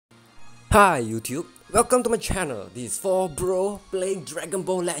Hi YouTube, welcome to my channel. This is 4Bro playing Dragon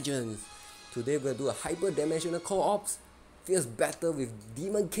Ball Legends. Today we're gonna do a Hyperdimensional Co-op fierce battle with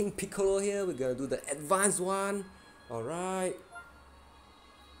Demon King Piccolo here. We're gonna do the advanced one. Alright.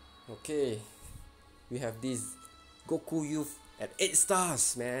 Okay. We have this Goku Youth at 8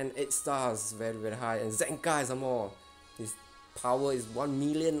 stars, man. 8 stars, very high. And Zenkai some more. His power is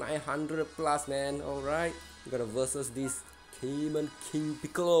 1,900,000 plus, man. Alright. We're gonna versus this Demon King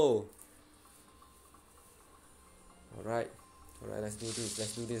Piccolo. Alright, let's do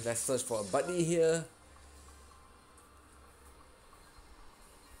this, let's search for a buddy here.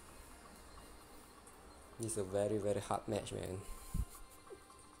 This is a very hard match, man.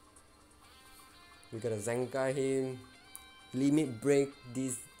 We gotta Zenkai him, limit break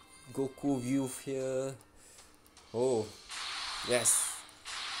this Goku Youth here. Oh, yes.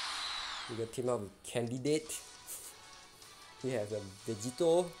 We gotta team up with Candidate. We have a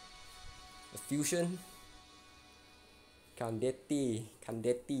Vegito, a fusion. Candeti.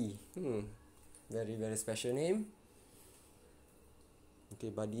 Very special name. Okay,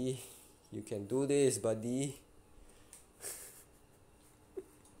 buddy, you can do this, buddy.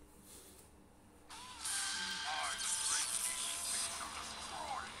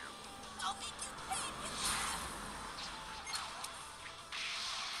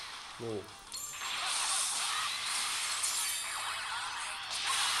 No.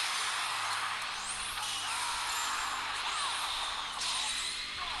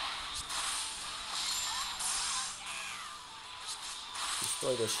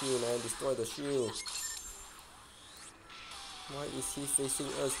 Destroy the shield, man. Destroy the shield. Why is he facing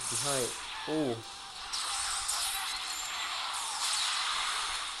us behind? Oh.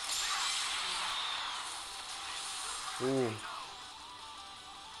 Oh.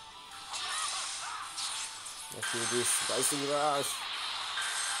 Let's do this. Rising Rush.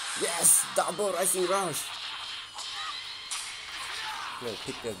 Yes! Double Rising Rush. I'm gonna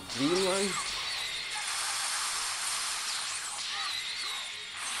pick the green one.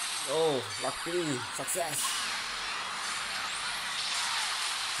 Oh, luckily, success!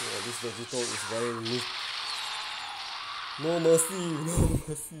 Yeah, this Vegito is very weak. No mercy.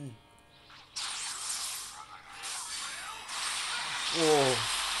 Whoa!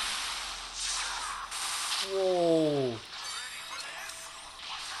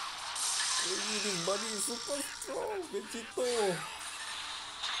 This buddy is super strong, Vegito!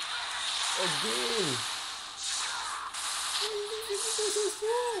 Again! Vegito is so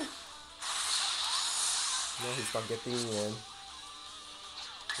strong! Now he's targeting me, man.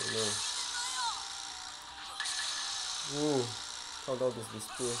 Oh no. Woo. How down this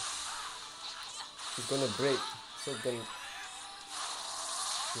spear? He's gonna break. So then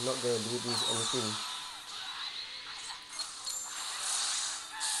he's not gonna do this anything.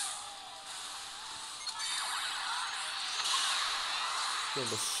 Get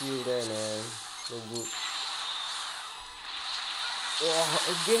the shield there, man. No good. Oh,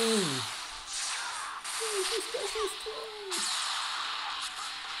 again! This guy's so strong!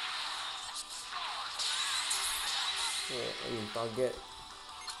 Oh, I'm in target.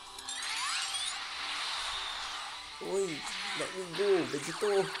 Oi, let me go,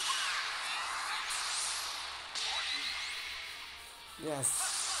 Vegito! Yes!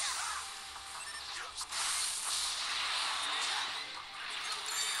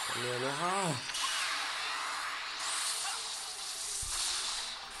 Come here now!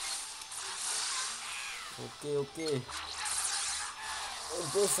 Okay. Oh,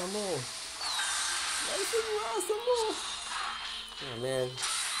 bro, some more. Rising some more. Oh, man.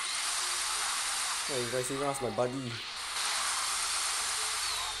 Oh, he's Rising Rush, my buddy.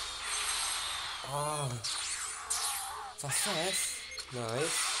 Ah. Success.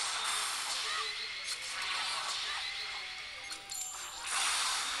 Nice.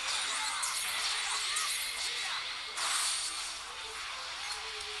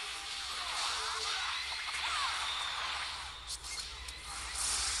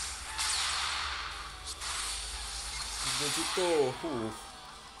 Vegito,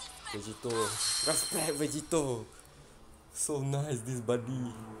 Vegito, respect Vegito. So nice, this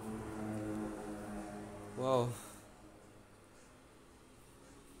buddy. Wow.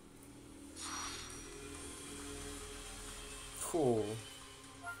 Oh.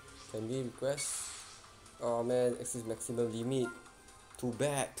 Can we request? Oh man, access maximum limit. Too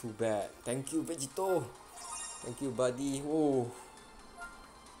bad. Thank you, Vegito. Thank you, buddy. Oh.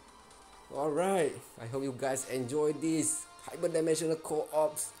 Alright, I hope you guys enjoyed this Hyperdimensional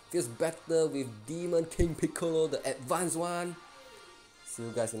Co-op fierce battle with Demon King Piccolo, the advanced one. See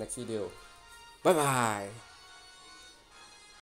you guys in the next video. Bye bye.